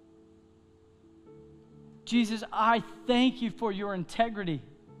 Jesus, I thank you for your integrity.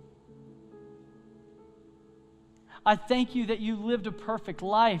 I thank you that you lived a perfect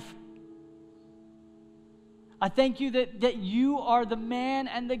life. I thank you that you are the man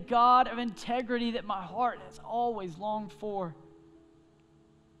and the God of integrity that my heart has always longed for.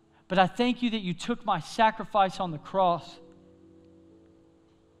 But I thank you that you took my sacrifice on the cross.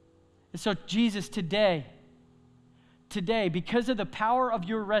 And so, Jesus, today, because of the power of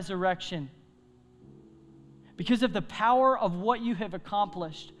your resurrection, because of the power of what you have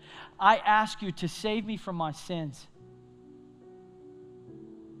accomplished, I ask you to save me from my sins.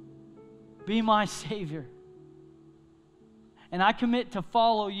 Be my Savior. And I commit to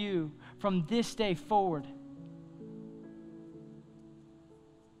follow you from this day forward.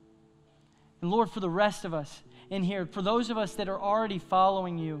 And Lord, for the rest of us in here, for those of us that are already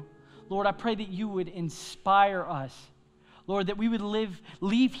following you, Lord, I pray that you would inspire us. Lord, that we would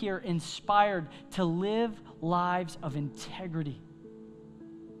leave here inspired to live lives of integrity.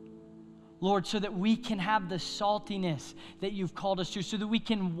 Lord, so that we can have the saltiness that you've called us to, so that we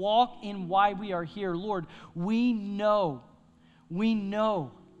can walk in why we are here. Lord, we know,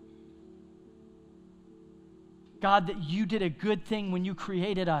 God, that you did a good thing when you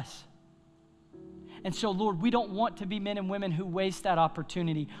created us. And so, Lord, we don't want to be men and women who waste that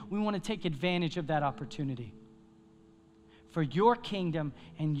opportunity. We want to take advantage of that opportunity for your kingdom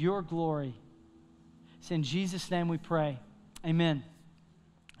and your glory. It's in Jesus' name we pray. Amen.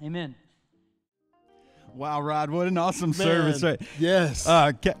 Amen. Wow, Rod, what an awesome service, right? Yes.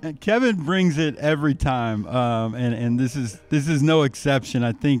 Kevin brings it every time, and this is no exception.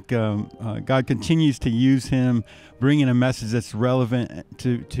 I think God continues to use him, bringing a message that's relevant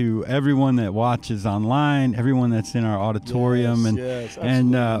to everyone that watches online, everyone that's in our auditorium,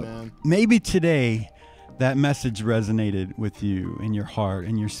 man. Maybe today that message resonated with you in your heart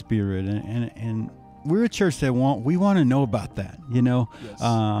and your spirit, and we're a church that we want to know about that, you know.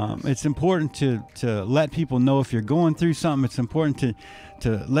 It's important to let people know if you're going through something. It's important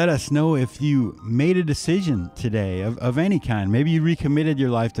to let us know if you made a decision today of any kind. Maybe you recommitted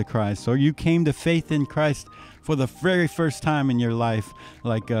your life to Christ, or you came to faith in Christ for the very first time in your life,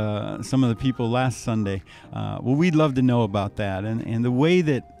 like some of the people last Sunday. Well, we'd love to know about that, and the way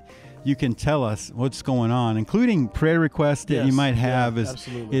that you can tell us what's going on, including prayer requests that you might have,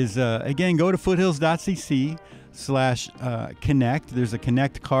 is again, go to foothills.cc/connect. There's a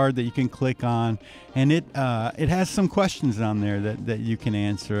connect card that you can click on, and it has some questions on there that you can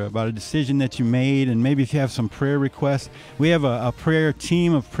answer about a decision that you made, and maybe if you have some prayer requests. We have a prayer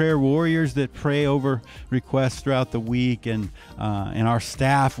team of prayer warriors that pray over requests throughout the week, and our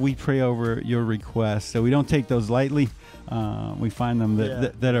staff, we pray over your requests, so we don't take those lightly. We find them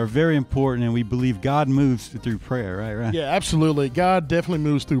that are very important, and we believe God moves through prayer, right? Yeah, absolutely. God definitely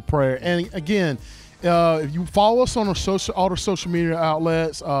moves through prayer. And again, if you follow us on all our social media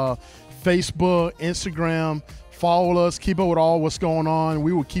outlets, Facebook, Instagram, follow us, keep up with all what's going on.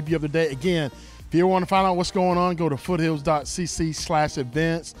 We will keep you up to date. Again, if you want to find out what's going on, go to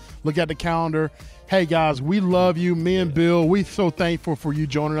foothills.cc/events. Look at the calendar. Hey, guys, we love you. Me and Bill, we're so thankful for you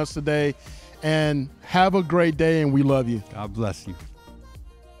joining us today. And have a great day, and we love you. God bless you.